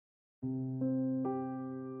אתה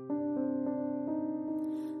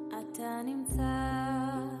נמצא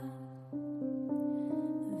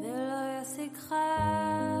ולא ישיגך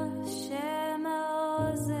שם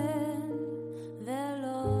האוזן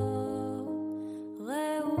ולא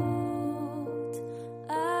ראות.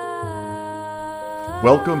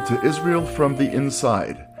 Welcome to Israel from the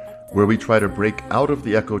Inside, where we try to break out of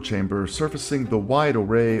the echo chamber, surfacing the wide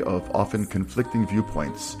array of often conflicting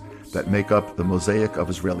viewpoints that make up the mosaic of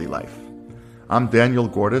Israeli life. I'm Daniel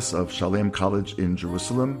Gordis of Shalem College in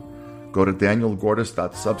Jerusalem. Go to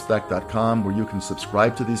danielgordis.substack.com where you can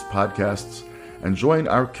subscribe to these podcasts and join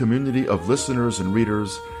our community of listeners and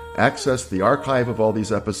readers, access the archive of all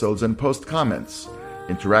these episodes, and post comments,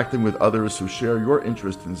 interacting with others who share your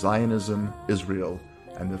interest in Zionism, Israel,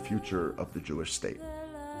 and the future of the Jewish state.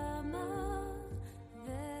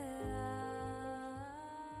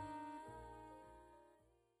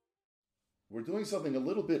 We're doing something a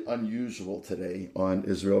little bit unusual today on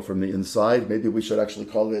Israel from the Inside. Maybe we should actually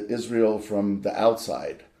call it Israel from the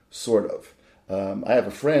Outside, sort of. I have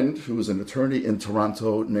a friend who is an attorney in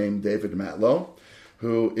Toronto named David Matlow,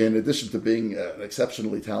 who, in addition to being an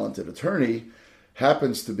exceptionally talented attorney,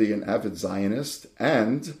 happens to be an avid Zionist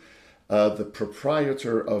and the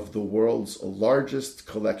proprietor of the world's largest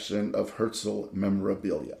collection of Herzl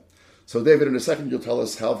memorabilia. So, David, in a second, you'll tell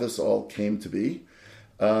us how this all came to be.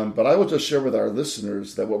 But I will just share with our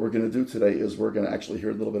listeners that what we're going to do today is we're going to actually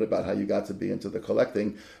hear a little bit about how you got to be into the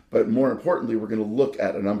collecting. But more importantly, we're going to look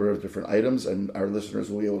at a number of different items, and our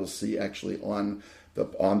listeners will be able to see actually on the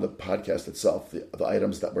podcast itself the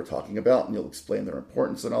items that we're talking about, and you'll explain their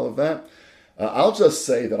importance and all of that. I'll just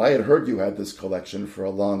say that I had heard you had this collection for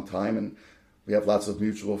a long time, and we have lots of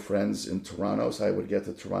mutual friends in Toronto, so I would get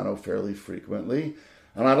to Toronto fairly frequently.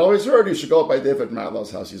 And I'd always heard you should go up by David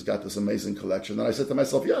Matlow's house. He's got this amazing collection. And I said to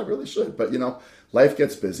myself, yeah, I really should. But, life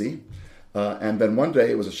gets busy. And then one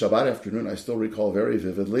day, it was a Shabbat afternoon, I still recall very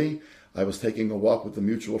vividly. I was taking a walk with a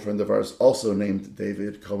mutual friend of ours, also named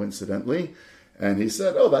David, coincidentally. And he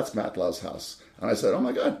said, oh, that's Matlow's house. And I said, oh,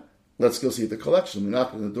 my God, let's go see the collection. We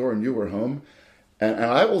knocked on the door and you were home. And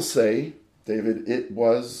I will say, David, it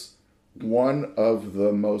was one of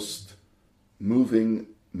the most moving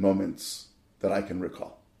moments that I can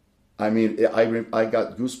recall. I mean, I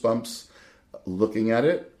got goosebumps looking at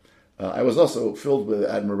it. I was also filled with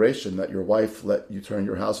admiration that your wife let you turn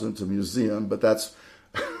your house into a museum, but that's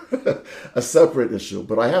a separate issue.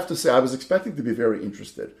 But I have to say, I was expecting to be very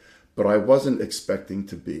interested, but I wasn't expecting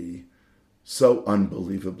to be so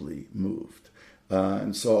unbelievably moved.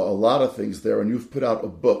 And saw a lot of things there. And you've put out a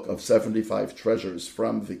book of 75 treasures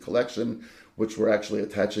from the collection, which we're actually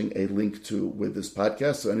attaching a link to with this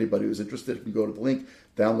podcast. So anybody who's interested can go to the link,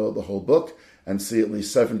 download the whole book, and see at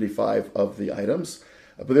least 75 of the items.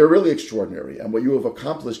 But they're really extraordinary. And what you have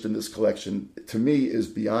accomplished in this collection, to me, is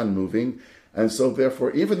beyond moving. And so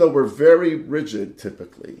therefore, even though we're very rigid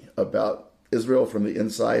typically about Israel from the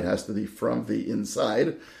inside has to be from the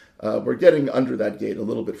inside, we're getting under that gate a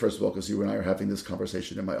little bit, first of all, because you and I are having this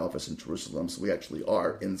conversation in my office in Jerusalem, so we actually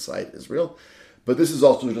are inside Israel. But this is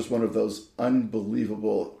also just one of those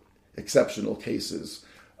unbelievable, exceptional cases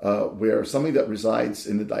where something that resides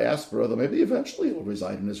in the diaspora, though maybe eventually it will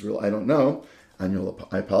reside in Israel, I don't know, and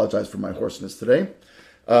I apologize for my hoarseness today,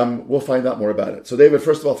 we'll find out more about it. So David,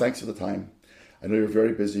 first of all, thanks for the time. I know you're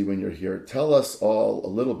very busy when you're here. Tell us all a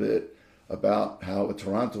little bit about how a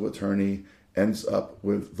Toronto attorney ends up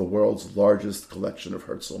with the world's largest collection of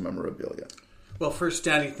Herzl memorabilia. Well, first,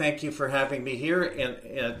 Danny, thank you for having me here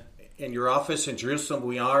in your office in Jerusalem.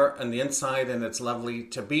 We are on the inside, and it's lovely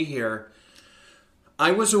to be here.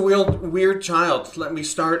 I was a weird child. Let me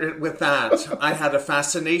start with that. I had a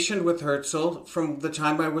fascination with Herzl from the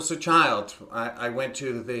time I was a child. I went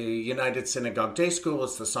to the United Synagogue Day School.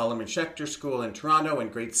 It's the Solomon Schechter School in Toronto in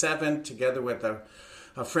grade 7, together with a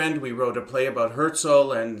friend. We wrote a play about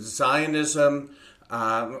Herzl and Zionism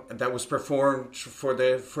that was performed for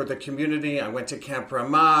the community. I went to Camp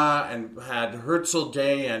Ramah and had Herzl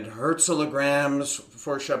Day and Herzlograms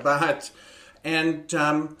for Shabbat. And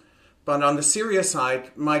but on the serious side,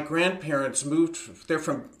 my grandparents moved. They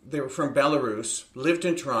were from Belarus, lived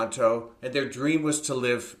in Toronto, and their dream was to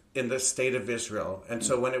live in the state of Israel. And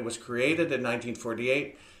so when it was created in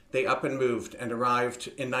 1948, they up and moved and arrived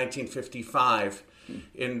in 1955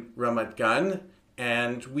 in Ramat Gan,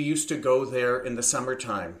 and we used to go there in the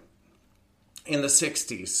summertime in the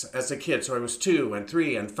 60s as a kid. So I was 2 and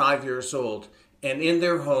 3 and 5 years old, and in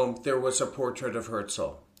their home there was a portrait of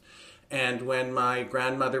Herzl. And when my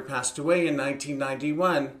grandmother passed away in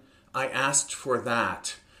 1991, I asked for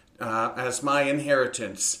that as my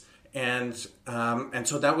inheritance. And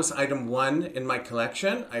so that was item 1 in my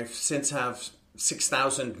collection. I since have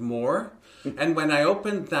 6,000 more. And when I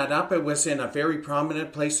opened that up, it was in a very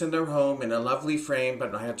prominent place in their home, in a lovely frame,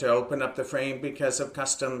 but I had to open up the frame because of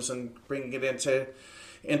customs and bringing it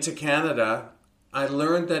into Canada. I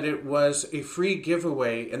learned that it was a free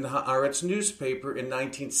giveaway in the Haaretz newspaper in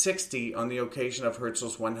 1960 on the occasion of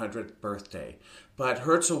Herzl's 100th birthday. But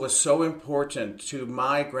Herzl was so important to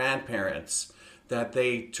my grandparents that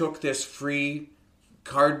they took this free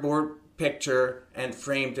cardboard picture and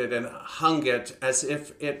framed it and hung it as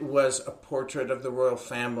if it was a portrait of the royal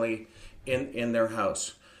family in their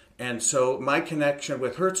house. And so my connection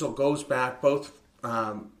with Herzl goes back both,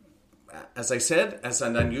 as I said, as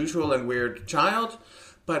an unusual and weird child,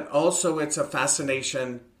 but also it's a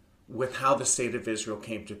fascination with how the state of Israel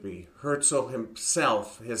came to be. Herzl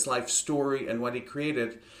himself, his life story and what he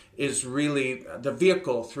created is really the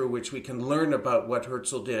vehicle through which we can learn about what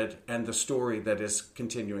Herzl did and the story that is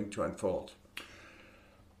continuing to unfold.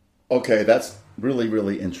 Okay, that's really,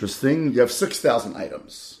 really interesting. You have 6,000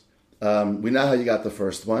 items. We know how you got the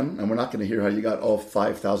first one, and we're not going to hear how you got all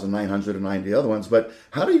 5,990 other ones, but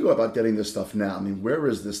how do you go about getting this stuff now? I mean, where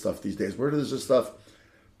is this stuff these days? Where does this stuff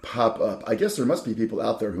pop up? I guess there must be people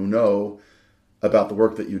out there who know about the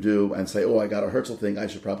work that you do and say, oh, I got a Herzl thing, I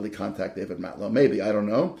should probably contact David Matlow. Maybe, I don't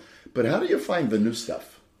know. But how do you find the new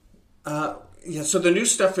stuff? So the new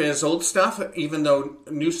stuff is old stuff, even though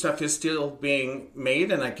new stuff is still being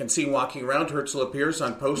made, and I can see walking around, Herzl appears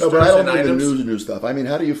on posters and items. No, but I don't mean the new stuff. I mean,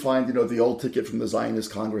 how do you find, the old ticket from the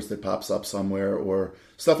Zionist Congress that pops up somewhere, or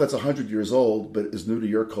stuff that's 100 years old but is new to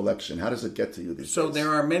your collection? How does it get to you these days? So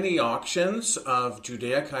there are many auctions of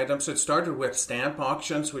Judaic items. It started with stamp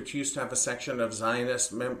auctions, which used to have a section of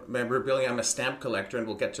Zionist memorabilia. I'm a stamp collector, and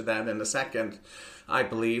we'll get to that in a second, I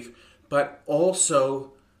believe. But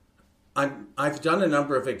also, I've done a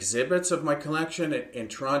number of exhibits of my collection in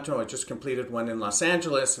Toronto. I just completed one in Los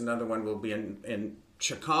Angeles. Another one will be in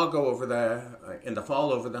Chicago in the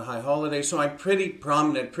fall over the high holiday. So I'm pretty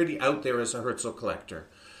prominent, pretty out there as a Herzl collector.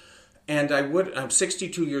 And I'm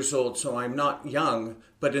 62 years old, so I'm not young.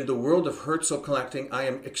 But in the world of Herzl collecting, I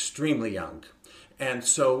am extremely young. And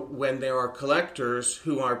so when there are collectors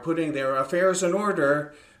who are putting their affairs in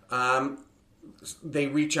order, they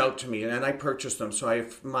reach out to me and I purchase them. So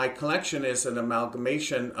my collection is an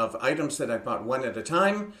amalgamation of items that I bought one at a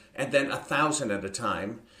time and then 1,000 at a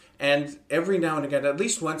time. And every now and again, at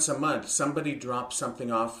least once a month, somebody drops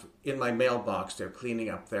something off in my mailbox. They're cleaning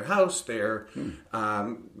up their house. They're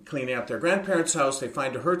cleaning up their grandparents' house. They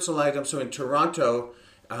find a Herzl item. So in Toronto,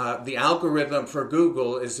 the algorithm for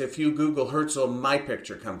Google is if you Google Herzl, my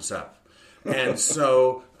picture comes up. And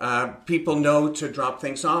so people know to drop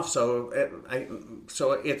things off. So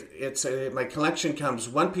my collection comes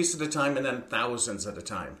one piece at a time and then thousands at a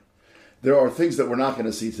time. There are things that we're not going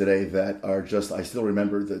to see today that are just, I still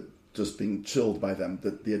remember that just being chilled by them.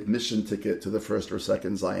 The admission ticket to the first or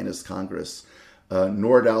second Zionist Congress,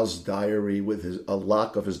 Nordau's diary with a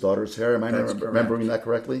lock of his daughter's hair. Am I remembering that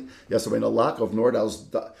correctly? Yes, I mean, a lock of Nordau's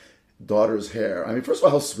daughter's hair. I mean, first of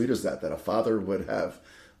all, how sweet is that a father would have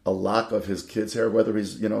a lock of his kid's hair, whether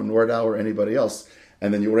he's, Nordau or anybody else,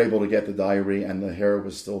 and then you were able to get the diary and the hair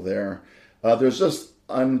was still there. There's just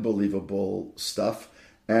unbelievable stuff,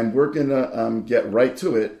 and we're going to get right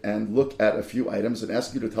to it and look at a few items and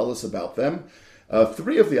ask you to tell us about them.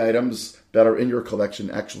 3 of the items that are in your collection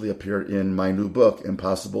actually appear in my new book,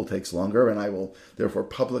 Impossible Takes Longer, and I will therefore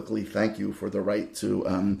publicly thank you for the right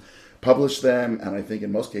to publish them, and I think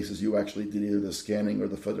in most cases you actually did either the scanning or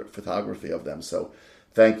the photography of them, so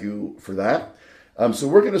thank you for that. So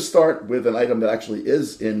we're going to start with an item that actually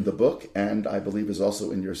is in the book and I believe is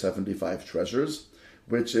also in your 75 Treasures,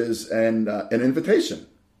 which is an invitation.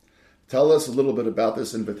 Tell us a little bit about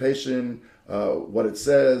this invitation, what it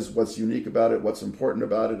says, what's unique about it, what's important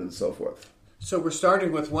about it, and so forth. So we're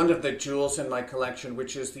starting with one of the jewels in my collection,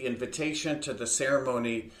 which is the invitation to the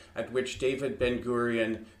ceremony at which David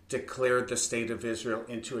Ben-Gurion declared the State of Israel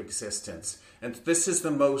into existence. And this is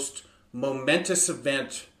the most momentous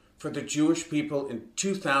event for the Jewish people in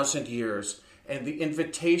 2,000 years. And the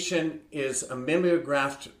invitation is a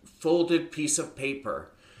mimeographed folded piece of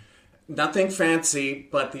paper. Nothing fancy,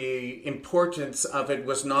 but the importance of it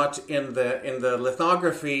was not in the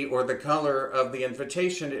lithography or the color of the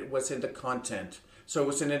invitation, it was in the content. So it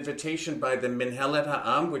was an invitation by the Minhelet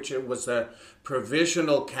Ha'am, which it was a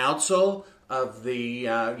provisional council of the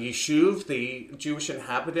Yishuv, the Jewish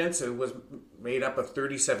inhabitants. It was made up of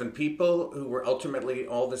 37 people who were ultimately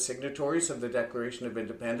all the signatories of the Declaration of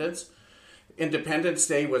Independence. Independence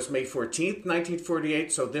Day was May 14th,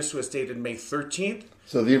 1948, so this was dated May 13th.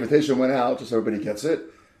 So the invitation went out, just so everybody gets it,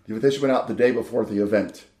 The invitation went out the day before the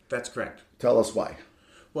event. That's correct. Tell us why.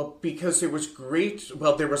 Well, because there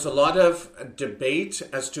was a lot of debate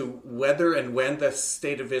as to whether and when the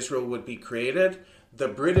State of Israel would be created. The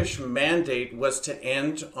British mandate was to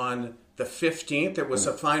end on the 15th. There was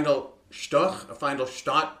a final shot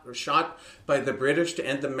by the British to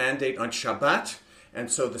end the mandate on Shabbat. And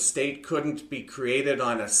so the state couldn't be created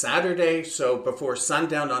on a Saturday. So before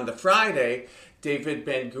sundown on the Friday, David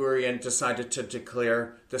Ben-Gurion decided to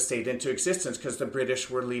declare the state into existence because the British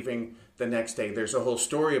were leaving the next day. There's a whole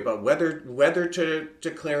story about whether to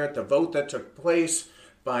declare it, the vote that took place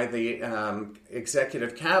by the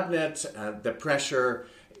executive cabinet, the pressure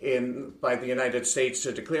by the United States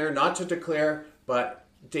to declare, not to declare, but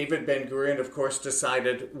David Ben-Gurion, of course,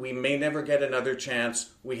 decided we may never get another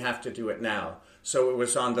chance. We have to do it now. So it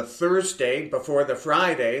was on the Thursday before the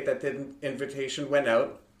Friday that the invitation went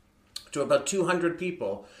out to about 200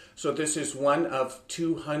 people. So this is one of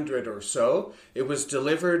 200 or so. It was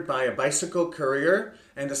delivered by a bicycle courier,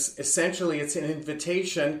 and essentially it's an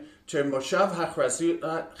invitation to Moshav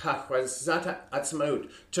Hachrazat Atzmaut,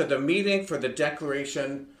 to the meeting for the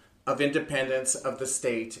Declaration of Independence of the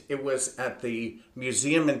state. It was at the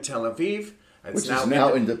museum in Tel Aviv. Which is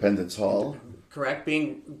now Independence Hall. Correct,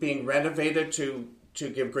 being renovated to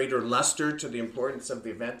give greater luster to the importance of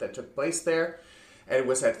the event that took place there. And it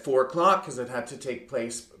was at 4 o'clock because it had to take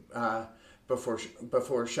place before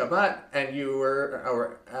Shabbat. And you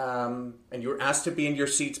were asked to be in your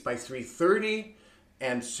seats by 3:30,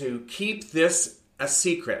 and to keep this a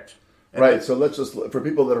secret. And right. So let's just, for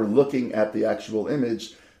people that are looking at the actual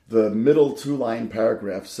image, the middle 2-line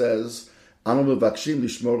paragraph says, "Anu mevakshim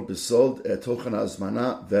lishmor b'sod et tochen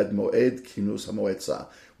hazmana ved moed kinus hamoetza."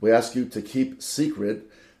 We ask you to keep secret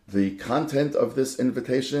the content of this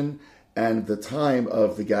invitation and the time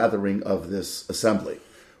of the gathering of this assembly.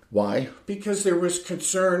 Why? Because there was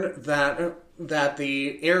concern that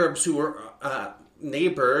the Arabs who were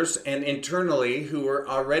neighbors and internally who were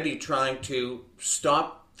already trying to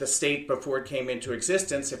stop the state before it came into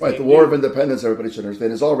existence. Right, the War of Independence, everybody should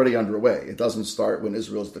understand, is already underway. It doesn't start when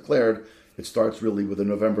Israel is declared. It starts really with the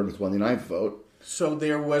November 29th vote. So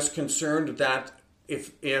there was concern that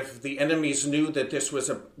if the enemies knew that this was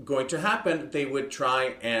going to happen, they would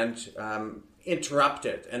try and interrupt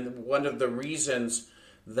it. And one of the reasons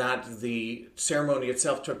that the ceremony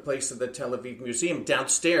itself took place at the Tel Aviv Museum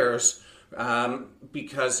downstairs,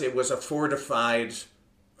 because it was a fortified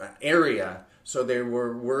area. So they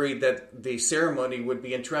were worried that the ceremony would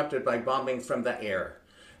be interrupted by bombing from the air.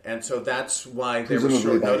 And so that's why they were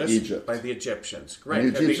short notice by the Egyptians. Right.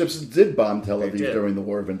 And the Egyptians did bomb Tel Aviv during the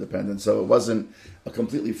War of Independence, so it wasn't a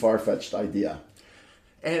completely far-fetched idea.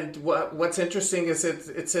 And what's interesting is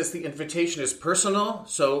it says the invitation is personal,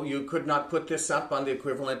 so you could not put this up on the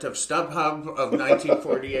equivalent of StubHub of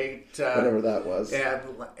 1948. Whatever that was.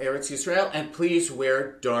 Eretz Yisrael, and please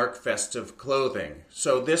wear dark festive clothing.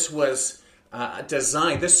 So this was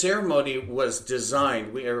designed, this ceremony was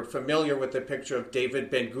designed. We are familiar with the picture of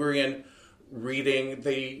David Ben-Gurion reading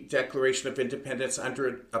the Declaration of Independence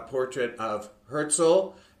under a portrait of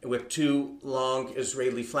Herzl with 2 long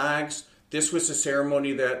Israeli flags. This was a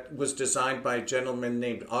ceremony that was designed by a gentleman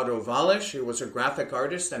named Otto Wallisch, who was a graphic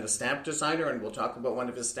artist and a stamp designer, and we'll talk about one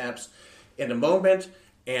of his stamps in a moment.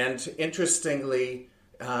 And interestingly,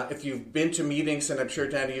 if you've been to meetings, and I'm sure,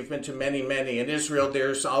 Danny, you've been to many, many, in Israel,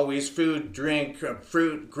 there's always food, drink,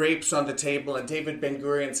 fruit, grapes on the table. And David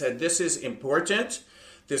Ben-Gurion said, this is important.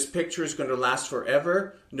 This picture is going to last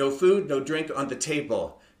forever. No food, no drink on the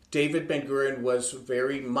table. David Ben-Gurion was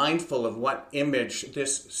very mindful of what image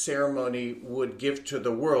this ceremony would give to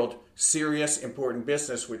the world. Serious, important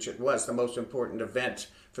business, which it was, the most important event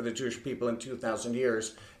for the Jewish people in 2,000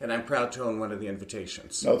 years. And I'm proud to own one of the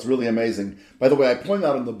invitations. No, it's really amazing. By the way, I point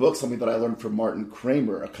out in the book something that I learned from Martin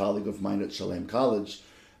Kramer, a colleague of mine at Shalem College,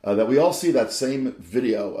 that we all see that same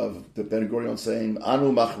video of the Ben-Gurion saying,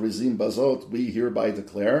 Anu machrizim bazot, we hereby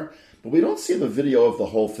declare. But we don't see the video of the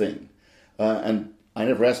whole thing. And I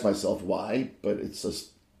never asked myself why, but it's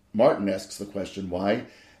just Martin asks the question why.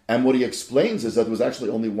 And what he explains is that there was actually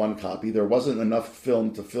only one copy. There wasn't enough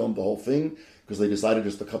film to film the whole thing because they decided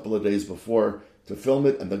just a couple of days before to film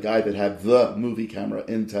it. And the guy that had the movie camera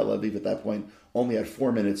in Tel Aviv at that point only had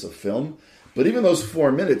 4 minutes of film. But even those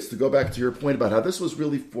 4 minutes, to go back to your point about how this was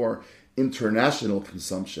really for international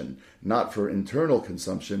consumption, not for internal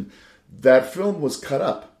consumption, that film was cut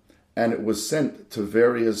up. And it was sent to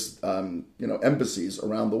various, embassies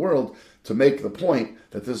around the world to make the point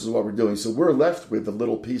that this is what we're doing. So we're left with the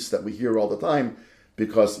little piece that we hear all the time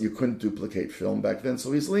because you couldn't duplicate film back then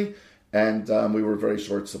so easily, and we were very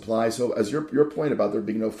short supply. So as your point about there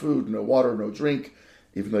being no food, no water, no drink,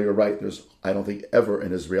 Even though you're right, there's, I don't think, ever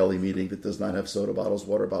an Israeli meeting that does not have soda bottles,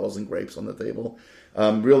 water bottles, and grapes on the table.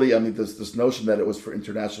 Really, I mean, this notion that it was for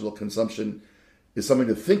international consumption is something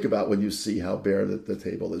to think about when you see how bare the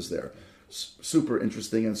table is there. Super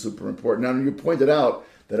interesting and super important. Now, you pointed out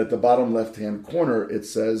that at the bottom left-hand corner, it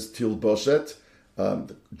says Tilboshet,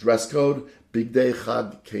 dress code, Bigdei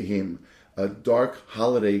Chag Kehim, dark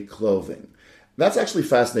holiday clothing. That's actually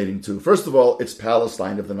fascinating, too. First of all, it's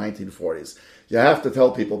Palestine of the 1940s. You have to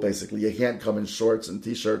tell people, basically, you can't come in shorts and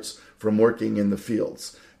T-shirts from working in the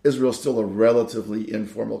fields. Israel's still a relatively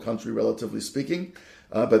informal country, relatively speaking.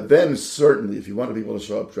 But then, certainly, if you wanted people to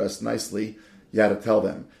show up dressed nicely, you had to tell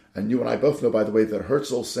them. And you and I both know, by the way, that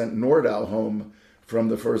Herzl sent Nordau home from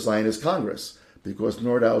the First Zionist Congress because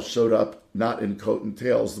Nordau showed up not in coat and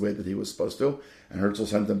tails the way that he was supposed to. And Herzl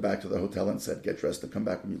sent him back to the hotel and said, get dressed and come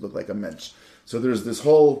back when you look like a mensch. So there's this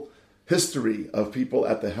whole history of people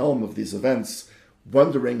at the helm of these events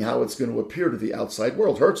wondering how it's going to appear to the outside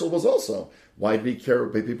world. Herzl was also. Why did he care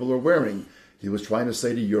what people are wearing? He was trying to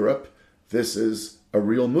say to Europe, this is a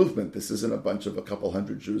real movement. This isn't a bunch of a couple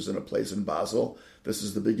hundred Jews in a place in Basel. This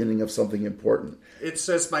is the beginning of something important. It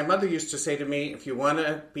says, my mother used to say to me, if you want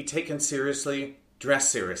to be taken seriously, dress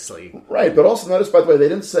seriously. Right, but also notice, by the way, they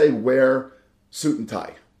didn't say wear suit and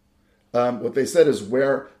tie. What they said is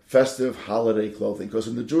wear festive holiday clothing, because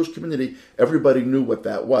in the Jewish community, everybody knew what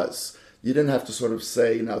that was. You didn't have to sort of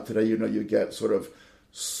say, now today, you get sort of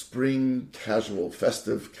spring casual,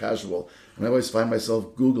 festive casual. And I always find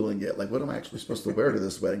myself Googling it, like, what am I actually supposed to wear to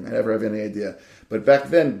this wedding? I never have any idea. But back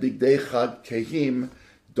then, Bigdei Chag Kehim,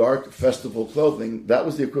 dark festival clothing, that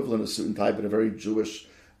was the equivalent of suit and tie, but a very Jewish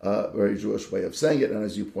way of saying it. And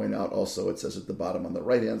as you point out, also, it says at the bottom on the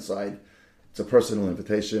right-hand side, it's a personal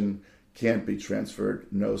invitation, can't be transferred,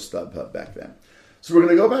 no StubHub back then. So we're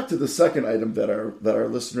going to go back to the second item that our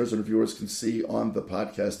listeners and viewers can see on the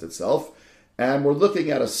podcast itself, and we're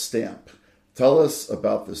looking at a stamp. Tell us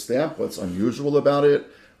about the stamp, what's unusual about it,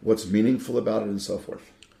 what's meaningful about it, and so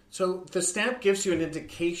forth. So the stamp gives you an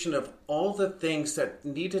indication of all the things that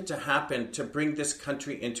needed to happen to bring this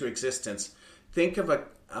country into existence. Think of a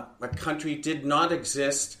country did not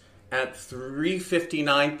exist at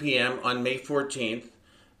 3:59 p.m. on May 14th,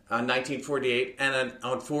 1948, and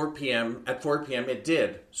at 4 p.m. it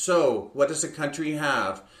did. So what does a country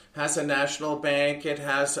have? It has a national bank, it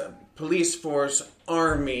has a police force,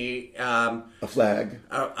 army, a flag,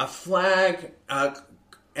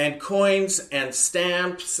 and coins and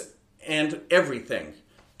stamps and everything.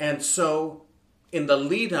 And so in the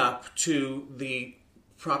lead up to the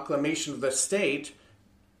proclamation of the state,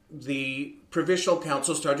 the Provincial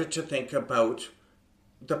Council started to think about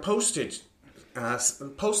the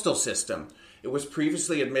postal system. It was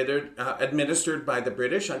previously administered by the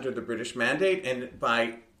British under the British Mandate, and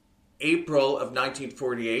by April of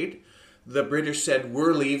 1948, the British said,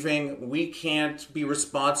 we're leaving. We can't be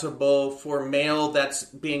responsible for mail that's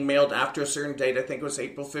being mailed after a certain date. I think it was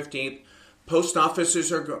April 15th. Post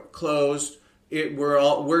offices are closed.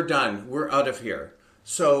 We're done. We're out of here.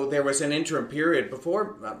 So there was an interim period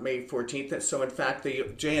before May 14th. So in fact,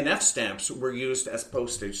 the J&F stamps were used as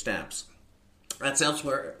postage stamps. That's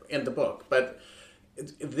elsewhere in the book. But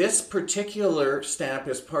this particular stamp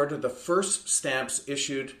is part of the first stamps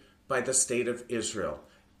issued by the State of Israel.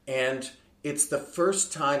 And it's the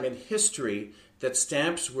first time in history that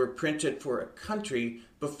stamps were printed for a country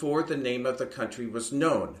before the name of the country was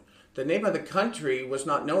known. The name of the country was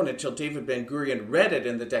not known until David Ben-Gurion read it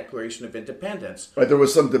in the Declaration of Independence. Right, there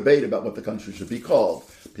was some debate about what the country should be called.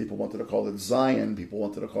 People wanted to call it Zion. People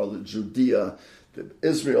wanted to call it Judea.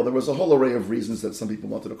 Israel. There was a whole array of reasons that some people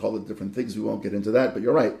wanted to call it different things. We won't get into that. But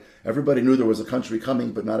you're right. Everybody knew there was a country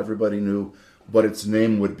coming, but not everybody knew what its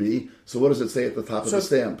name would be. So what does it say at the top of the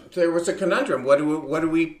stamp? There was a conundrum. What do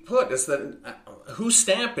we put? Is that whose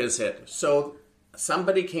stamp is it? So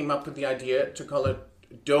somebody came up with the idea to call it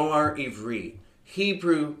Doar Ivri,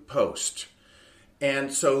 Hebrew Post.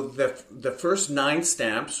 And so the first 9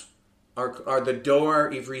 stamps are the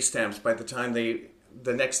Doar Ivri stamps. By the time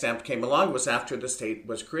the next stamp came along was after the state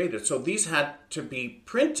was created. So these had to be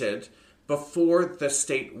printed before the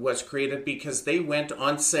state was created because they went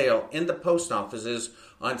on sale in the post offices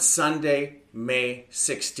on Sunday, May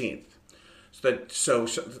 16th. So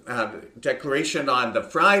declaration on the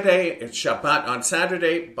Friday, it's Shabbat on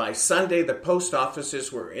Saturday. By Sunday, the post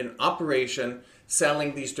offices were in operation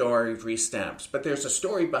selling these Doar Ivri stamps. But there's a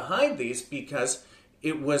story behind these because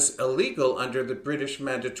it was illegal under the British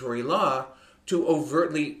mandatory law to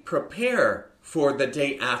overtly prepare for the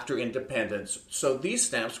day after independence. So these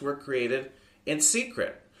stamps were created in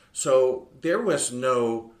secret. So there was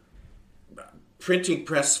no printing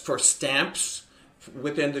press for stamps.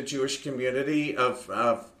 within the Jewish community of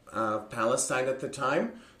Palestine at the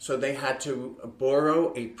time. So they had to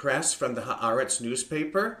borrow a press from the Haaretz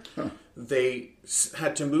newspaper. They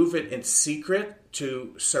had to move it in secret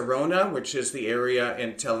to Sarona, which is the area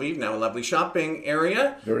in Tel Aviv, now a lovely shopping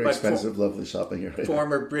area. Very expensive, lovely shopping area.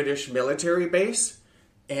 Former British military base.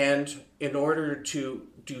 And in order to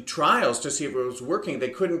do trials to see if it was working, they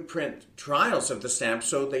couldn't print trials of the stamp,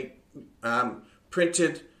 so they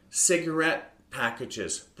printed cigarette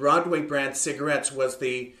packages. Broadway brand cigarettes was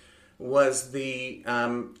the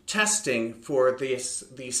testing for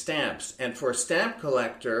these stamps. And for a stamp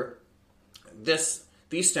collector,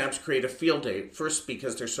 these stamps create a field day. First,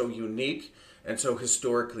 because they're so unique and so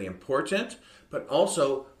historically important, but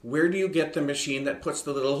also, where do you get the machine that puts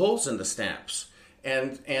the little holes in the stamps?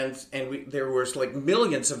 And there was like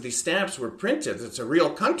millions of these stamps were printed. It's a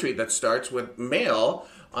real country that starts with mail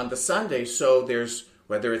on the Sunday. So there's,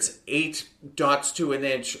 whether it's 8 dots to an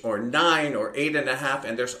inch or 9 or 8.5,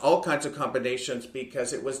 and there's all kinds of combinations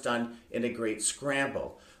because it was done in a great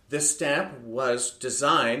scramble. This stamp was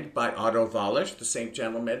designed by Otto Wallisch, the same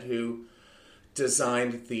gentleman who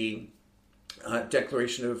designed the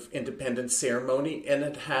Declaration of Independence ceremony, and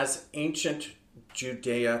it has ancient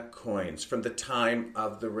Judea coins from the time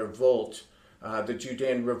of the revolt, the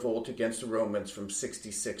Judean revolt against the Romans from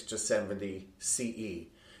 66 to 70 CE.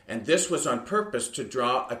 And this was on purpose to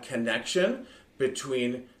draw a connection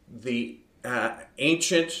between the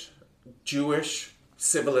ancient Jewish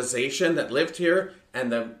civilization that lived here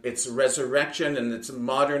and its resurrection and its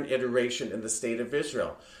modern iteration in the state of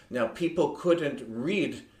Israel. Now, people couldn't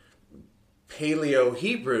read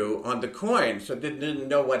Paleo-Hebrew on the coin, so they didn't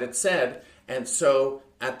know what it said. And so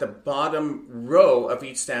at the bottom row of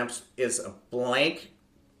each stamp is a blank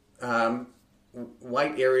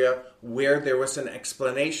white area where there was an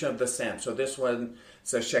explanation of the stamp. So this one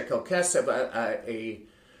is a shekel kesef,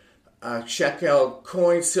 a shekel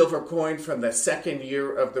coin, silver coin from the second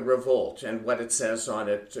year of the revolt, and what it says on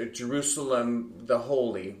it, Jerusalem the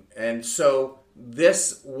Holy. And so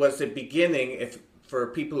this was the beginning, for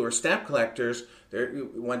people who are stamp collectors,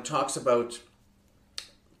 one talks about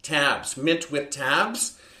tabs, mint with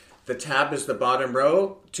tabs. The tab is the bottom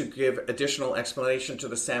row to give additional explanation to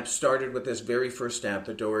the stamp. Started with this very first stamp,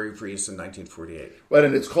 the Dori Vries in 1948. Right,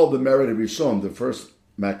 and it's called the Memorabilia, the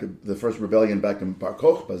first rebellion back in Bar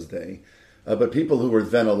Kokhba's day. But people who were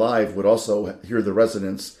then alive would also hear the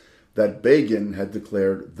resonance that Begin had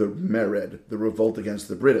declared the Mered, the revolt against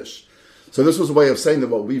the British. So this was a way of saying that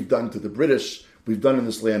what we've done to the British, we've done in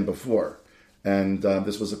this land before. And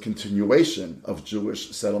this was a continuation of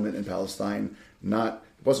Jewish settlement in Palestine.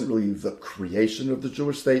 It wasn't really the creation of the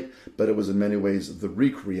Jewish state, but it was in many ways the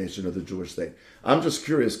recreation of the Jewish state. I'm just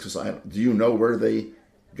curious, because do you know where they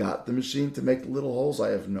got the machine to make the little holes? I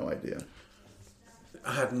have no idea.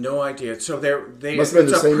 I have no idea. So they must have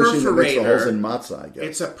been the same machine that makes the holes in matzah, I guess.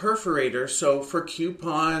 It's a perforator. So for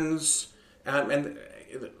coupons, and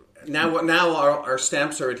now our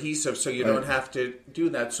stamps are adhesive, so you don't have to do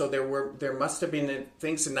that. So there must have been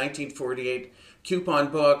things in 1948, coupon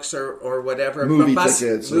books or whatever, movie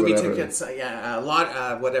tickets, lottery tickets.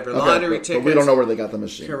 But we don't know where they got the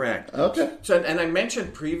machine. Correct. Okay. So, and I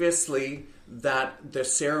mentioned previously that the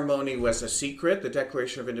ceremony was a secret. The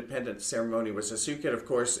Declaration of Independence ceremony was a secret. Of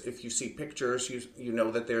course, if you see pictures, you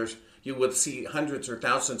know that you would see hundreds or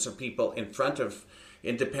thousands of people in front of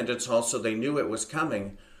Independence Hall, so they knew it was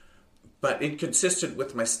coming. But inconsistent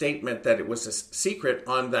with my statement that it was a secret,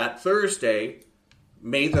 on that Thursday,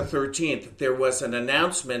 May the 13th, there was an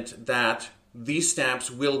announcement that these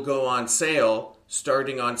stamps will go on sale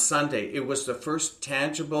starting on Sunday. It was the first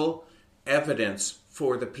tangible evidence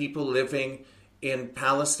for the people living in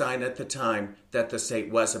Palestine at the time that the state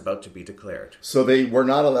was about to be declared. So they were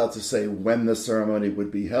not allowed to say when the ceremony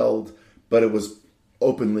would be held, but it was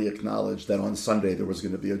openly acknowledged that on Sunday there was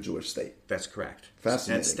going to be a Jewish state. That's correct.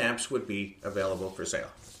 Fascinating. And stamps would be available for sale.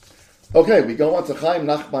 Okay, we go on to Chaim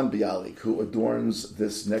Nachman Bialik, who adorns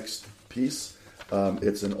this next piece.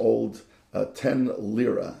 It's an old 10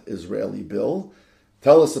 lira Israeli bill.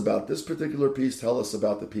 Tell us about this particular piece. Tell us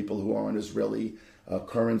about the people who are on Israeli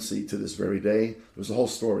currency to this very day. There's a whole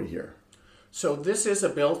story here. So this is a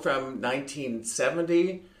bill from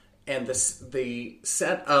 1970, and the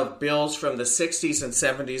set of bills from the 60s and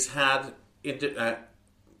 70s had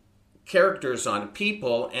characters on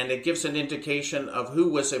people, and it gives an indication of who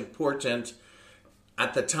was important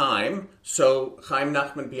at the time. So Chaim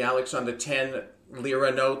Nachman Bialik's on the 10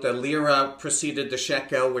 lira note. The lira preceded the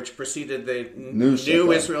shekel, which preceded the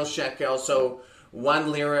new Israel shekel. So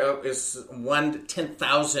 1 lira is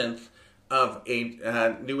 1/10,000th of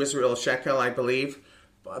a new Israel shekel, I believe.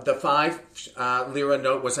 The 5 lira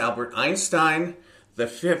note was Albert Einstein. The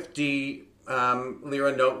 50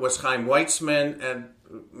 lira note was Chaim Weizmann. And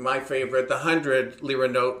my favorite, the 100 lira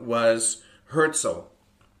note was Herzl.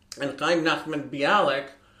 And Chaim Nachman Bialik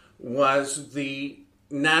was the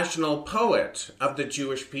national poet of the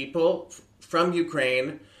Jewish people from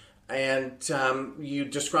Ukraine. And you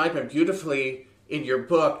describe him beautifully in your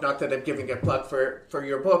book. Not that I'm giving a plug for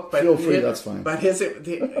your book, but feel free, that's fine. But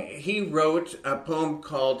he wrote a poem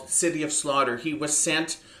called "City of Slaughter." He was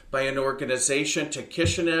sent by an organization to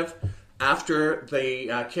Kishinev after the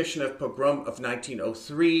Kishinev pogrom of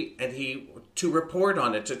 1903, and to report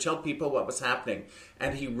on it, to tell people what was happening.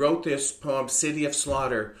 And he wrote this poem, "City of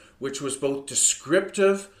Slaughter," which was both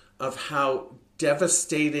descriptive of how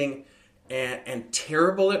devastating and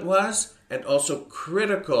terrible it was, and also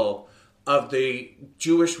critical of the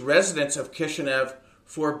Jewish residents of Kishinev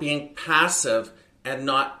for being passive and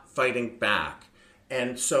not fighting back.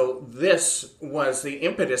 And so this was the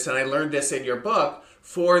impetus, and I learned this in your book,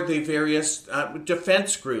 for the various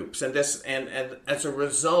defense groups. And as a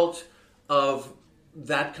result of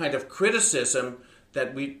that kind of criticism,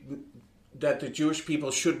 that the Jewish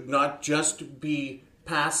people should not just be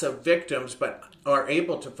passive victims, but are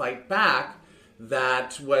able to fight back,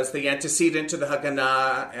 that was the antecedent to the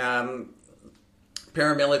Haganah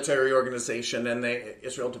paramilitary organization and the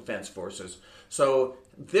Israel Defense Forces. So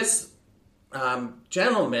this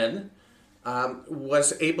gentleman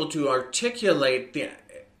was able to articulate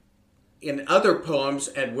in other poems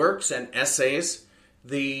and works and essays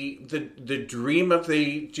the dream of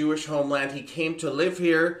the Jewish homeland. He came to live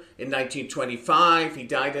here in 1925. He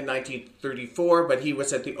died in 1934, but he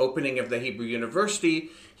was at the opening of the Hebrew University.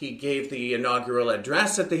 He gave the inaugural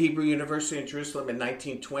address at the Hebrew University in Jerusalem in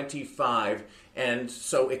 1925. And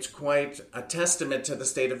so it's quite a testament to the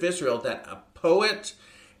state of Israel that a poet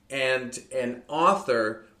and an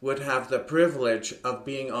author would have the privilege of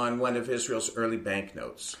being on one of Israel's early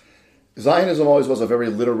banknotes. Zionism always was a very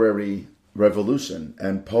literary revolution,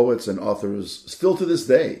 and poets and authors still to this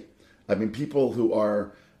day. I mean, people who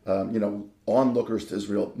are, onlookers to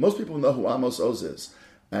Israel, most people know who Amos Oz is,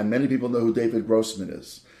 and many people know who David Grossman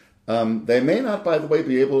is. They may not, by the way,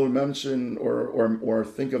 be able to mention or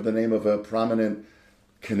think of the name of a prominent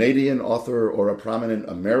Canadian author or a prominent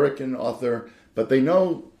American author, but they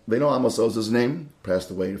know Amos Oz's name,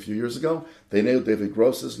 passed away a few years ago. They know David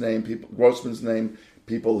Grossman's name.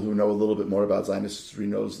 People who know a little bit more about Zionist history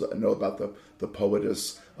know about the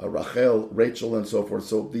poetess Rachel, and so forth.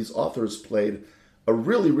 So these authors played a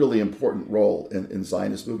really, really important role in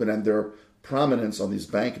Zionist movement, and their prominence on these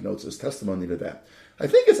banknotes is testimony to that. I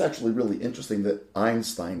think it's actually really interesting that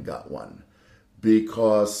Einstein got one,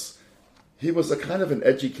 because he was a kind of an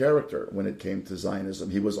edgy character when it came to Zionism.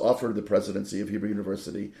 He was offered the presidency of Hebrew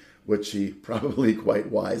University, which he probably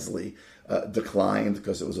quite wisely declined,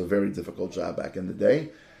 because it was a very difficult job back in the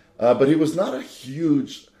day. But he was not a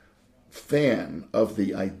huge fan of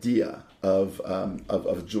the idea of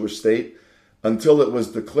a Jewish state until it was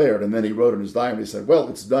declared. And then he wrote in his diary, he said, well,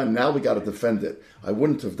 it's done, now we got to defend it. I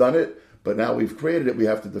wouldn't have done it, but now we've created it, we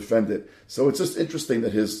have to defend it. So it's just interesting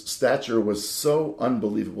that his stature was so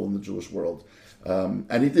unbelievable in the Jewish world.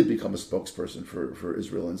 And he did become a spokesperson for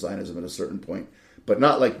Israel and Zionism at a certain point, but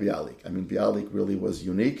not like Bialik. I mean, Bialik really was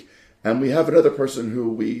unique. And we have another person who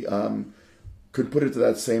we could put into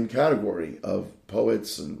that same category of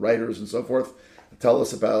poets and writers and so forth. Tell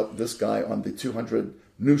us about this guy on the 200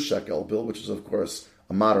 new shekel bill, which is, of course,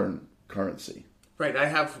 a modern currency. Right,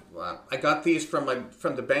 I got these from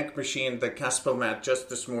the bank machine, the Kaspomat, just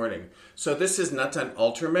this morning. So this is Natan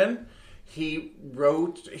Alterman. He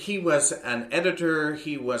was an editor,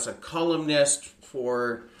 he was a columnist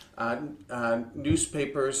for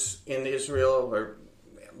newspapers in Israel, or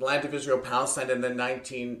Land of Israel, Palestine in the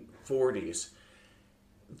 1940s.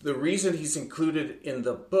 The reason he's included in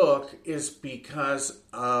the book is because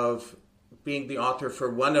of being the author for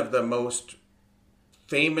one of the most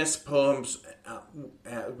famous poems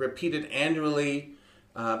repeated annually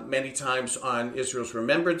many times on Israel's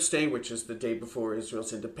Remembrance Day, which is the day before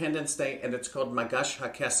Israel's Independence Day, and it's called Magash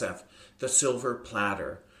HaKesef, the Silver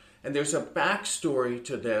Platter. And there's a backstory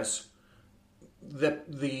to this.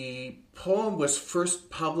 The poem was first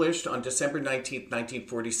published on December 19th,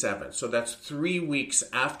 1947. So that's 3 weeks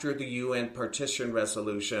after the UN Partition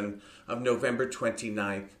Resolution of November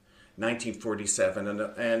 29th, 1947.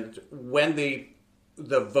 And when the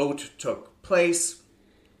vote took place,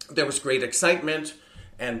 there was great excitement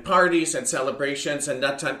and parties and celebrations, and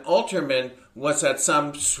Natan Alterman was at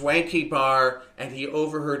some swanky bar, and he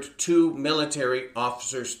overheard 2 military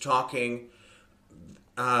officers talking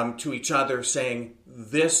to each other, saying,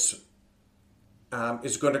 this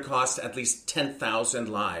is going to cost at least 10,000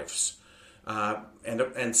 lives.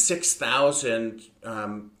 And 6,000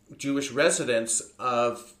 Jewish residents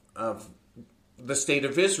of the state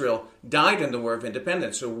of Israel died in the War of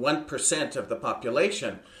Independence, so 1% of the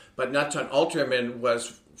population. But Natan Alterman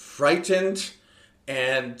was frightened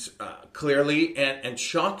and clearly and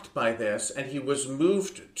shocked by this, and he was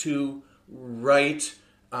moved to write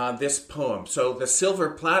this poem. So the silver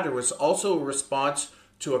platter was also a response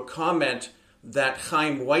to a comment that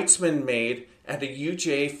Chaim Weitzman made at a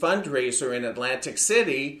UJA fundraiser in Atlantic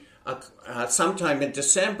City sometime in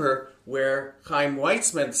December, where Chaim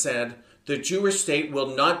Weitzman said, "The Jewish state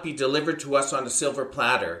will not be delivered to us on a silver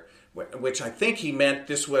platter," which I think he meant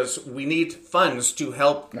this was, we need funds to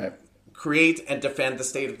help create and defend the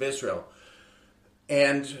state of Israel.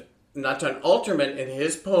 And Natan Alterman, in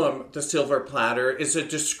his poem, The Silver Platter, is a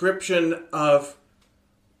description of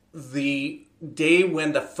the day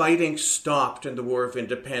when the fighting stopped in the War of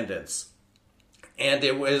Independence. And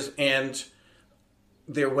there was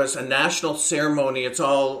a national ceremony. It's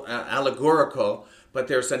all allegorical, but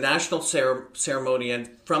there's a national ceremony, and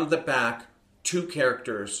from the back, two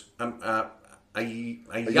characters, a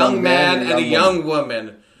young man and a young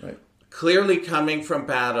woman, clearly coming from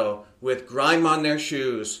battle with grime on their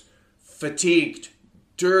shoes, fatigued,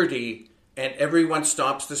 dirty, and everyone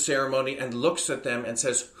stops the ceremony and looks at them and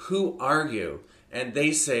says, "Who are you?" And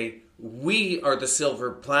they say, "We are the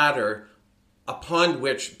silver platter upon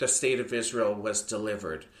which the state of Israel was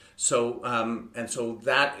delivered." So, and so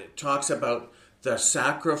that talks about the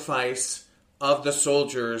sacrifice of the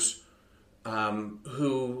soldiers,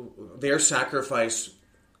 who their sacrifice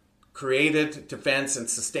created, defends, and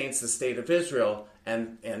sustains the state of Israel.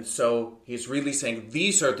 And so he's really saying,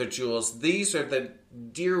 these are the jewels, these are the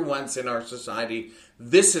dear ones in our society.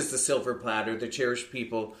 This is the silver platter, the cherished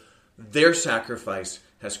people. Their sacrifice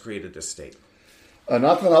has created this state.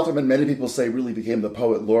 Natan Alterman, many people say, really became the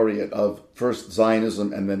poet laureate of first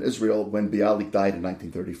Zionism and then Israel when Bialik died in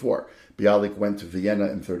 1934. Bialik went to Vienna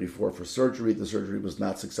in 1934 for surgery. The surgery was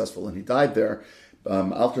not successful and he died there.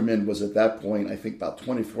 Alterman was at that point, I think, about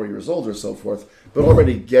 24 years old or so forth, but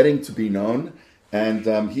already getting to be known.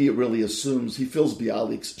 And he really assumes, he fills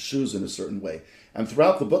Bialik's shoes in a certain way. And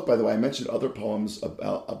throughout the book, by the way, I mentioned other poems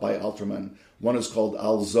by Alterman. One is called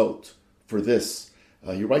Al Zot, for this.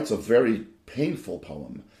 He writes a very painful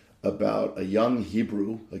poem about a young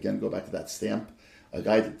Hebrew, again, go back to that stamp, a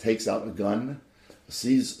guy that takes out a gun,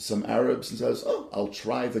 sees some Arabs and says, "Oh, I'll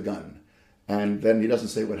try the gun." And then he doesn't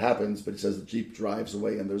say what happens, but he says the Jeep drives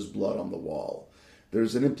away and there's blood on the wall.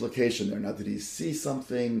 There's an implication there. Now, did he see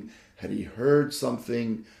something? Had he heard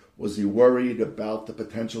something? Was he worried about the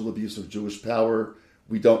potential abuse of Jewish power?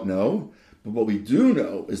 We don't know. But what we do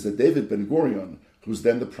know is that David Ben-Gurion, who's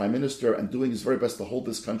then the prime minister and doing his very best to hold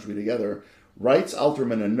this country together, writes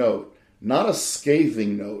Alterman a note, not a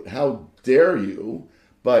scathing note, how dare you,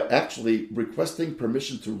 but actually requesting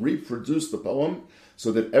permission to reproduce the poem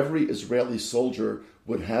so that every Israeli soldier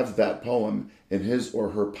would have that poem in his or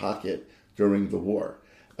her pocket during the war.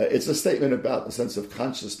 It's a statement about a sense of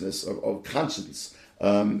consciousness, of conscience,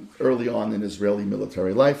 early on in Israeli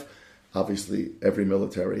military life. Obviously, every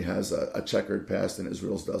military has a checkered past, and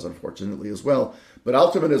Israel's does, unfortunately, as well. But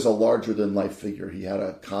Alterman is a larger-than-life figure. He had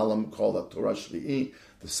a column called the Torah Shvi'i,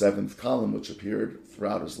 the seventh column, which appeared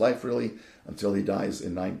throughout his life, really, until he dies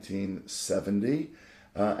in 1970.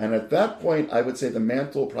 And at that point, I would say the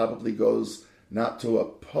mantle probably goes not to a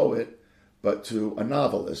poet, but to a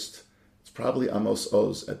novelist. It's probably Amos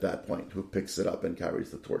Oz at that point who picks it up and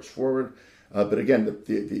carries the torch forward. But again,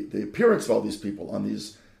 the appearance of all these people on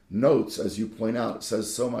these notes, as you point out,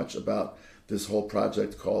 says so much about this whole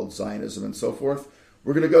project called Zionism and so forth.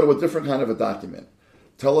 We're going to go to a different kind of a document.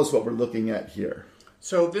 Tell us what we're looking at here.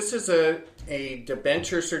 So this is a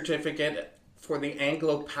debenture certificate for the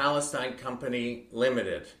Anglo-Palestine Company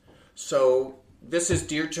Limited. So this is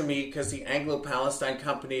dear to me because the Anglo-Palestine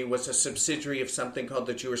Company was a subsidiary of something called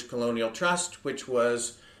the Jewish Colonial Trust, which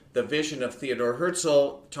was the vision of Theodor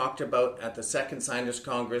Herzl, talked about at the Second Zionist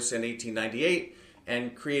Congress in 1898,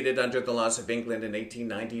 and created under the laws of England in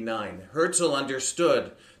 1899. Herzl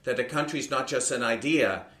understood that a country is not just an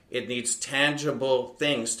idea, it needs tangible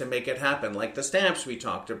things to make it happen, like the stamps we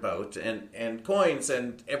talked about, and coins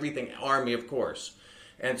and everything, army, of course.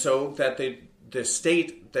 And so that the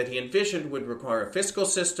state that he envisioned would require a fiscal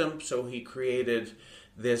system, so he created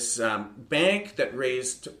this bank that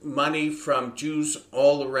raised money from Jews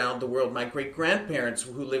all around the world. My great-grandparents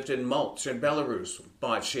who lived in Mulch in Belarus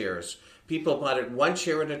bought shares. People bought it 1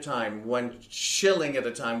 share at a time, 1 shilling at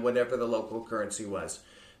a time, whatever the local currency was.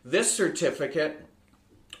 This certificate,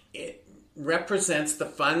 it represents the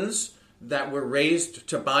funds that were raised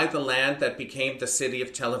to buy the land that became the city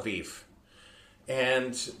of Tel Aviv.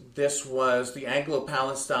 And this was the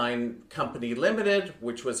Anglo-Palestine Company Limited,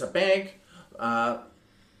 which was a bank, got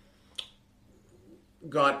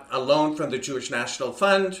a loan from the Jewish National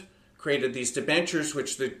Fund, created these debentures,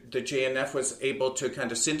 which the JNF was able to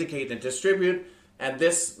kind of syndicate and distribute, and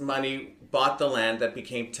this money bought the land that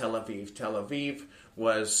became Tel Aviv. Tel Aviv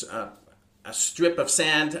was a strip of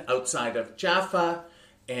sand outside of Jaffa,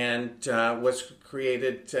 and was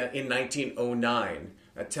created in 1909.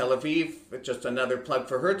 Tel Aviv, just another plug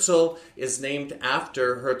for Herzl, is named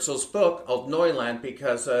after Herzl's book, Old Neuland,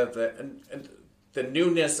 because of the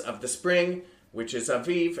newness of the spring, which is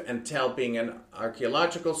Aviv, and Tel being an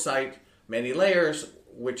archaeological site, many layers,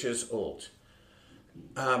 which is old.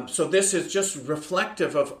 So this is just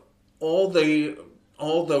reflective of all the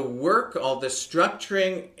work, all the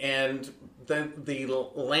structuring, and the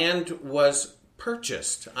land was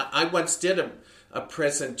purchased. I once did a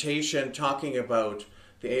presentation talking about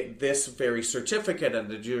this very certificate and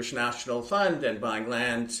the Jewish National Fund and buying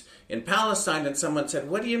land in Palestine, and someone said,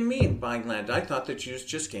 "What do you mean buying land? I thought the Jews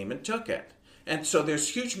just came and took it." And so there's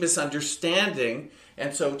huge misunderstanding,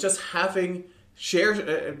 and so just having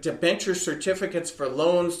share debenture certificates for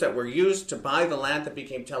loans that were used to buy the land that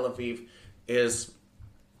became Tel Aviv is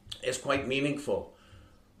quite meaningful.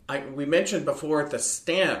 We mentioned before the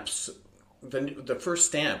stamps, the first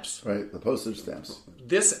stamps. Right, the postage stamps.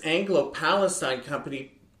 This Anglo-Palestine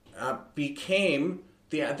company became,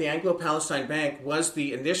 the Anglo-Palestine Bank was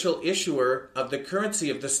the initial issuer of the currency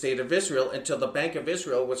of the State of Israel until the Bank of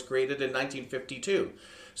Israel was created in 1952.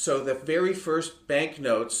 So the very first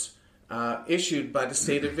banknotes issued by the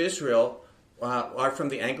State of Israel are from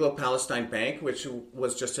the Anglo-Palestine Bank, which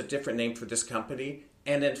was just a different name for this company.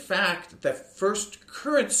 And in fact, the first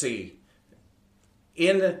currency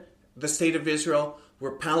in the State of Israel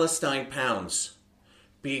were Palestine pounds,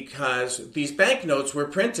 because these banknotes were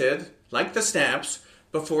printed, like the stamps,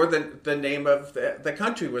 before the name of the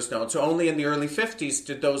country was known. So only in the early 50s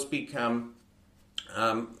did those become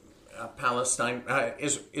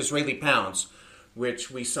Israeli pounds, which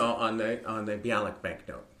we saw on the Bialik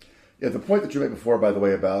banknote. Yeah, the point that you made before, by the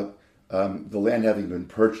way, about the land having been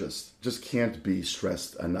purchased just can't be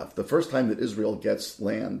stressed enough. The first time that Israel gets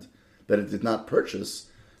land that it did not purchase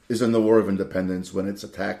is in the War of Independence, when it's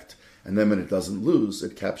attacked, and then when it doesn't lose,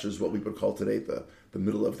 it captures what we would call today the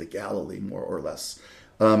middle of the Galilee, more or less.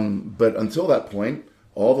 But until that point,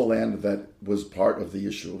 all the land that was part of the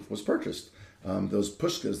issue was purchased. Those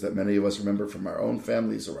pushkas that many of us remember from our own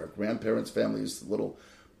families or our grandparents' families, the little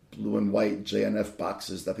blue and white JNF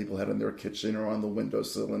boxes that people had in their kitchen or on the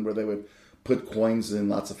windowsill, and where they would put coins in.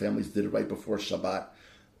 Lots of families did it right before Shabbat.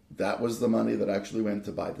 That was the money that actually went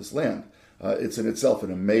to buy this land. It's in itself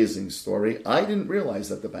an amazing story. I didn't realize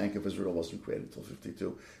that the Bank of Israel wasn't created until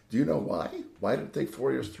 1952. Do you know why? Why did it take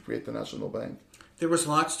 4 years to create the National Bank? There was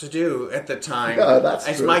lots to do at the time. Yeah, that's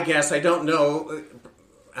As true. my guess, I don't know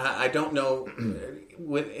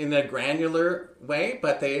in a granular way,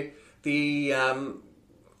 but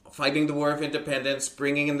fighting the War of Independence,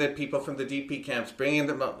 bringing in the people from the DP camps, bringing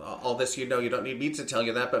them all this. You don't need me to tell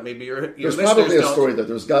you that, but maybe your There's listeners probably a don't. story that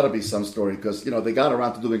there's got to be some story, because they got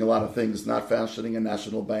around to doing a lot of things, not fashioning a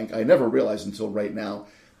national bank. I never realized until right now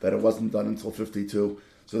that it wasn't done until 1952.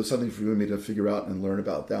 So it's something for you and me to figure out and learn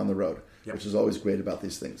about down the road, Yep. which is always great about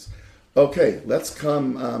these things. Okay, let's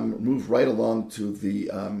move right along to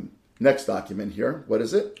the next document here. What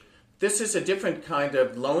is it? This is a different kind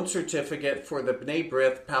of loan certificate for the B'nai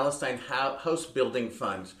B'rith Palestine House Building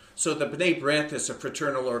Fund. So the B'nai B'rith is a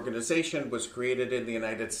fraternal organization, was created in the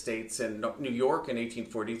United States in New York in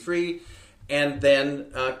 1843, and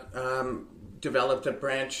then developed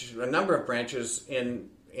a number of branches in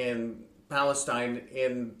Palestine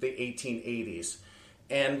in the 1880s.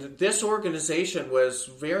 And this organization was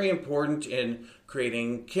very important in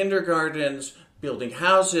creating kindergartens, building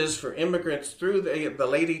houses for immigrants through the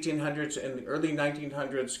late 1800s and the early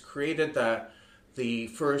 1900s, created the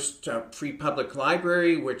first free public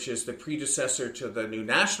library, which is the predecessor to the new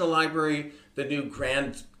National Library. The new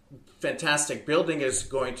grand, fantastic building is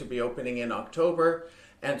going to be opening in October.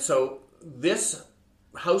 And so this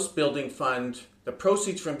house building fund, the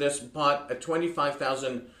proceeds from this bought a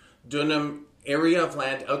 25,000 dunam area of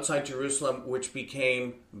land outside Jerusalem, which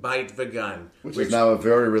became Beit Vegan. Which is now a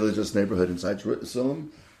very religious neighborhood inside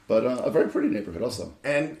Jerusalem, but a very pretty neighborhood also.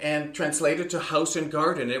 And translated to house and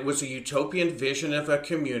garden. It was a utopian vision of a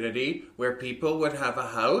community where people would have a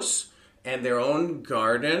house and their own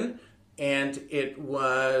garden, and it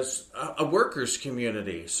was a workers'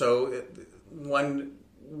 community. So one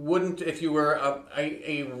wouldn't, if you were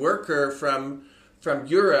a worker from from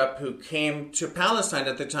Europe who came to Palestine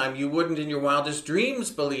at the time, you wouldn't in your wildest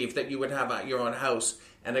dreams believe that you would have your own house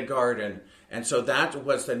and a garden. And so that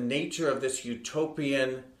was the nature of this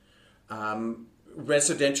utopian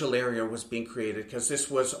residential area was being created, because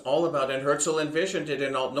this was all about, and Herzl envisioned it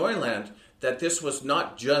in Alt-Neuland, that this was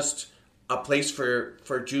not just a place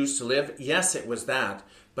for Jews to live. Yes, it was that,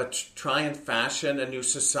 but try and fashion a new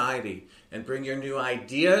society and bring your new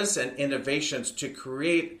ideas and innovations to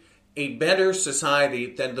create a better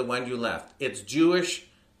society than the one you left. It's Jewish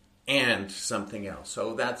and something else.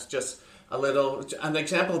 So that's just an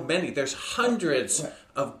example of many. There's hundreds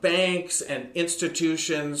of banks and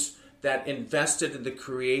institutions that invested in the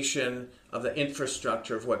creation of the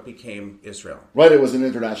infrastructure of what became Israel. Right, it was an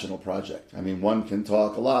international project. I mean, one can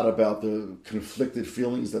talk a lot about the conflicted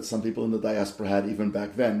feelings that some people in the diaspora had even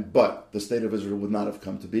back then, but the State of Israel would not have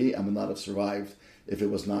come to be and would not have survived if it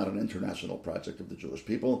was not an international project of the Jewish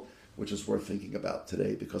people, which is worth thinking about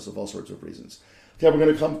today because of all sorts of reasons. Okay, we're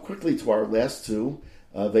going to come quickly to our last two.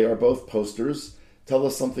 They are both posters. Tell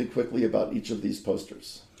us something quickly about each of these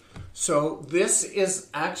posters. So this is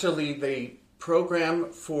actually the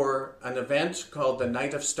program for an event called the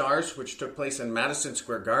Night of Stars, which took place in Madison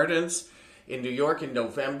Square Gardens in New York in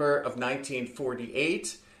November of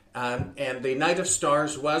 1948. And the Night of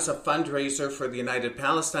Stars was a fundraiser for the United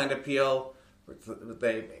Palestine Appeal,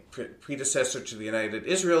 the predecessor to the United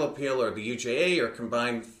Israel Appeal, or the UJA, or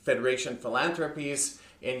Combined Federation Philanthropies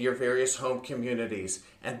in your various home communities.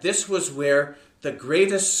 And this was where the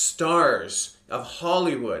greatest stars of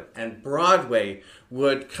Hollywood and Broadway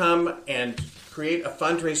would come and create a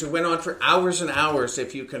fundraiser. It went on for hours and hours,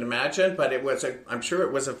 if you can imagine, but I'm sure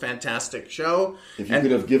it was a fantastic show. If you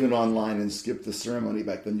could have given online and skipped the ceremony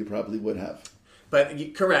back then, you probably would have.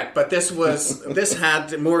 But correct. But this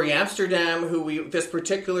had Maury Amsterdam, this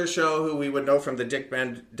particular show, who we would know from the Dick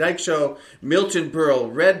Van Dyke Show, Milton Berle,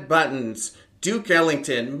 Red Buttons, Duke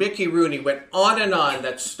Ellington, Mickey Rooney, went on,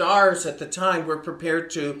 that stars at the time were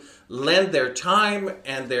prepared to lend their time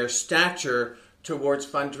and their stature towards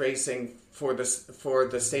fundraising for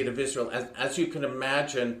the State of Israel. As you can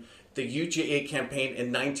imagine, the UJA campaign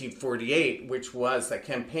in 1948, which was the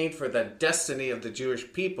campaign for the destiny of the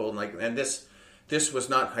Jewish people, and this was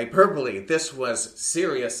not hyperbole, this was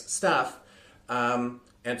serious stuff.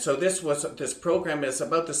 And so this program is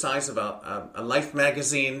about the size of a Life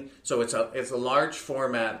magazine, so it's a large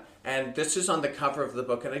format, and this is on the cover of the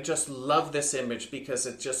book, and I just love this image because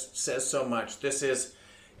it just says so much. This is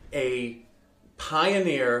a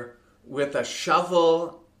pioneer with a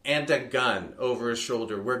shovel and a gun over his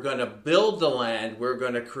shoulder. We're going to build the land, we're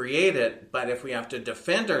going to create it, but if we have to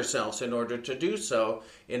defend ourselves in order to do so,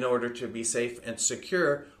 in order to be safe and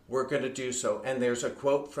secure, we're going to do so. And there's a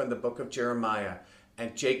quote from the book of Jeremiah,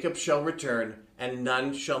 "And Jacob shall return, and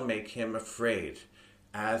none shall make him afraid."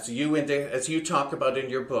 As you talk about in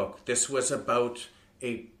your book, this was about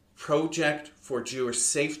a project for Jewish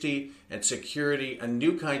safety and security, a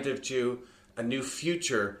new kind of Jew, a new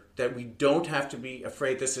future, that we don't have to be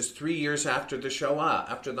afraid. This is 3 years after the Shoah,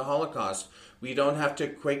 after the Holocaust. We don't have to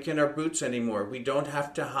quake in our boots anymore. We don't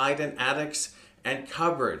have to hide in attics and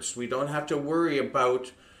cupboards. We don't have to worry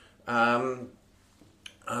about someone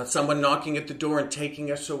knocking at the door and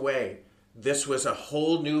taking us away. This was a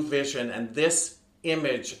whole new vision, and this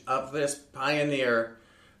image of this pioneer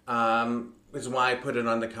is why I put it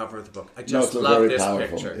on the cover of the book. I just love this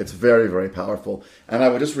picture. It's very, very powerful. And I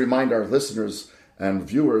would just remind our listeners and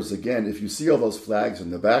viewers, again, if you see all those flags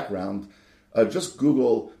in the background, just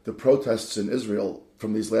Google the protests in Israel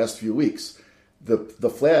from these last few weeks. The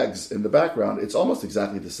flags in the background, it's almost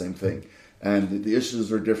exactly the same thing. And the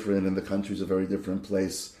issues are different, and the country's a very different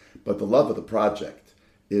place. But the love of the project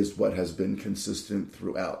is what has been consistent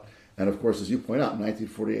throughout. And of course, as you point out, in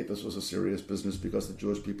 1948, this was a serious business because the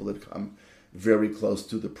Jewish people had come very close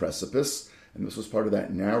to the precipice. And this was part of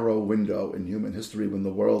that narrow window in human history when the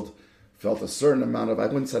world felt a certain amount of, I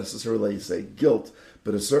wouldn't necessarily say guilt,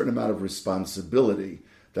 but a certain amount of responsibility.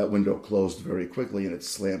 That window closed very quickly, and it's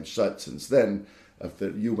slammed shut since then. If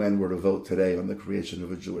the UN were to vote today on the creation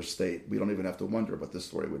of a Jewish state, we don't even have to wonder what this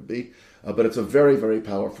story would be. But it's a very, very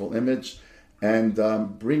powerful image. And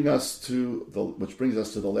which brings us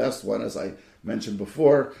to the last one. As I mentioned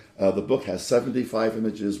before, the book has 75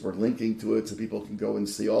 images. We're linking to it so people can go and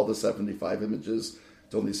see all the 75 images.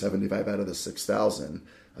 It's only 75 out of the 6,000.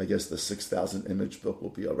 I guess the 6,000 image book will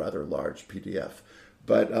be a rather large PDF.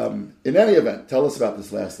 But in any event, tell us about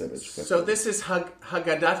this last image. So this is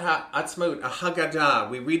Haggadat HaAtzmaut, a Haggadah.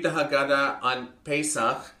 We read the Haggadah on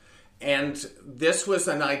Pesach, and this was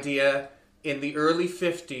an idea in the early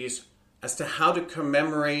 50s as to how to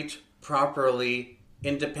commemorate properly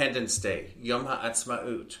Independence Day, Yom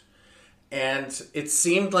HaAtzmaut. And it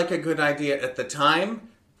seemed like a good idea at the time,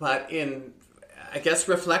 but I guess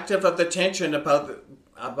reflective of the tension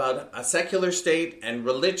about a secular state and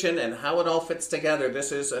religion and how it all fits together.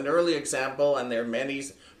 This is an early example, and there are many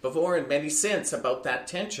before and many since about that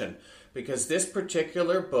tension. Because this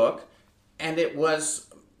particular book, and it was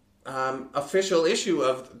official issue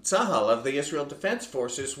of Tzahal, of the Israel Defense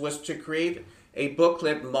Forces, was to create a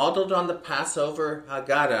booklet modeled on the Passover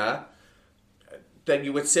Haggadah that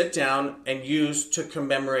you would sit down and use to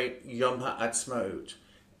commemorate Yom HaAtzmaut.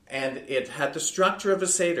 And it had the structure of a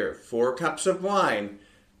Seder, 4 cups of wine,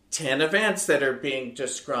 10 events that are being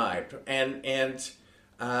described. And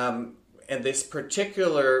this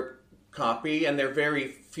particular copy, and there are very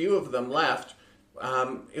few of them left,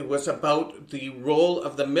 it was about the role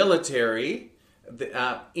of the military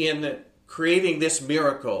in creating this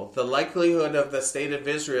miracle. The likelihood of the state of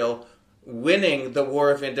Israel winning the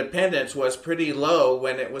War of Independence was pretty low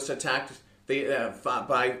when it was attacked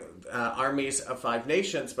by armies of 5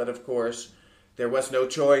 nations, but of course there was no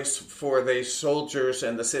choice for the soldiers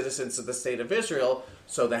and the citizens of the state of Israel,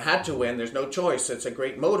 so they had to win. There's no choice. It's a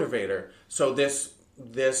great motivator. So this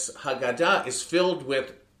Haggadah is filled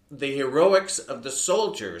with the heroics of the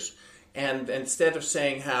soldiers, and instead of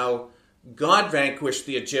saying how God vanquished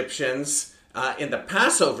the Egyptians in the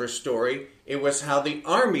Passover story, it was how the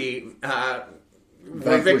army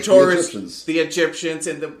were victorious, the Egyptians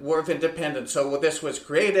in the War of Independence. So when this was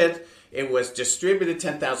created, it was distributed,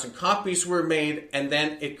 10,000 copies were made, and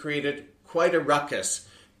then it created quite a ruckus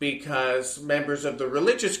because members of the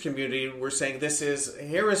religious community were saying this is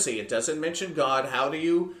heresy. It doesn't mention God. How do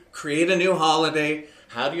you create a new holiday?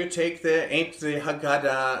 How do you take the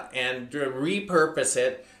Haggadah and repurpose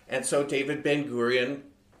it? And so David Ben-Gurion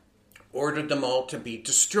ordered them all to be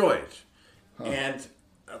destroyed. And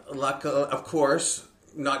of course,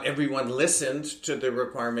 not everyone listened to the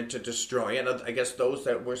requirement to destroy. And I guess those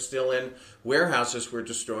that were still in warehouses were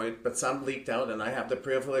destroyed, but some leaked out, and I have the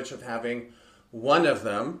privilege of having one of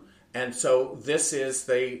them. And so this is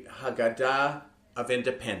the Haggadah of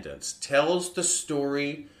Independence. Tells the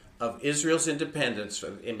story of Israel's independence,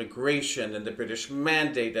 of immigration and the British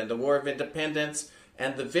Mandate and the War of Independence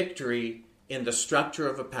and the victory in the structure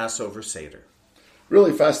of a Passover Seder.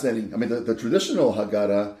 Really fascinating. I mean, the traditional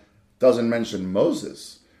Haggadah doesn't mention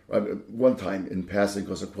Moses, right? One time in passing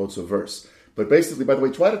because it quotes a verse. But basically, by the way,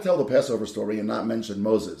 try to tell the Passover story and not mention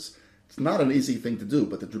Moses. It's not an easy thing to do,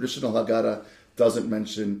 but the traditional Haggadah doesn't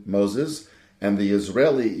mention Moses, and the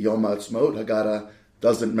Israeli Yom HaAtzmaut Haggadah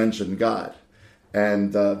doesn't mention God.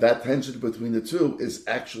 And that tension between the two is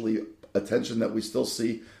actually a tension that we still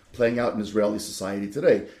see playing out in Israeli society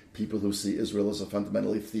today. People who see Israel as a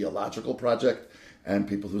fundamentally theological project, and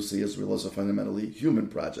people who see Israel as a fundamentally human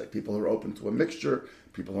project. People who are open to a mixture,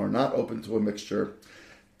 people who are not open to a mixture.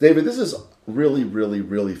 David, this is really, really,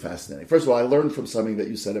 really fascinating. First of all, I learned from something that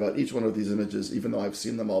you said about each one of these images, even though I've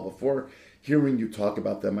seen them all before. Hearing you talk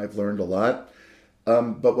about them, I've learned a lot.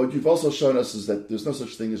 But what you've also shown us is that there's no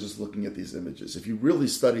such thing as just looking at these images. If you really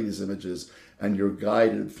study these images and you're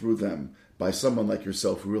guided through them by someone like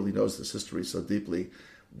yourself who really knows this history so deeply,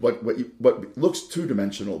 what looks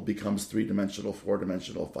two-dimensional becomes three-dimensional,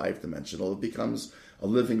 four-dimensional, five-dimensional. It becomes a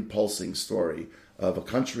living, pulsing story of a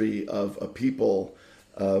country, of a people,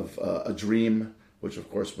 of a dream, which of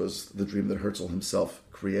course was the dream that Herzl himself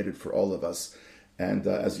created for all of us. And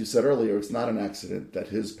as you said earlier, it's not an accident that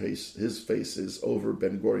his face is over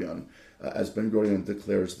Ben-Gurion, as Ben-Gurion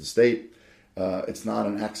declares the state. It's not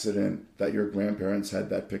an accident that your grandparents had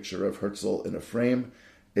that picture of Herzl in a frame.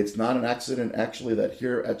 It's not an accident, actually, that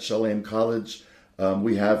here at Shalem College,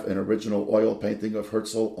 we have an original oil painting of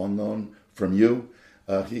Herzl on loan from you.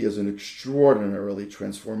 He is an extraordinarily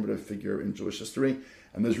transformative figure in Jewish history,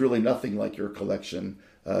 and there's really nothing like your collection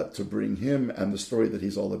to bring him and the story that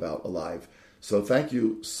he's all about alive. So thank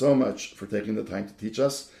you so much for taking the time to teach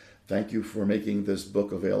us. Thank you for making this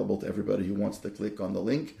book available to everybody who wants to click on the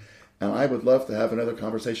link. And I would love to have another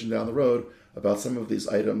conversation down the road about some of these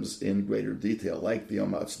items in greater detail, like the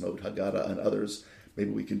Yom HaAtzmaut, Haggadah, and others.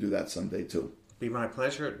 Maybe we can do that someday too. It'd be my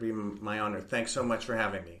pleasure. It'd be my honor. Thanks so much for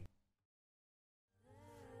having me.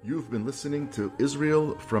 You've been listening to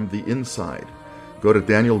Israel from the Inside. Go to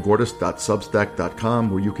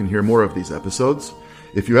danielgordis.substack.com where you can hear more of these episodes.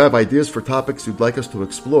 If you have ideas for topics you'd like us to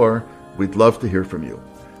explore, we'd love to hear from you.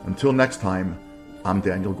 Until next time, I'm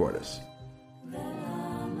Daniel Gordis.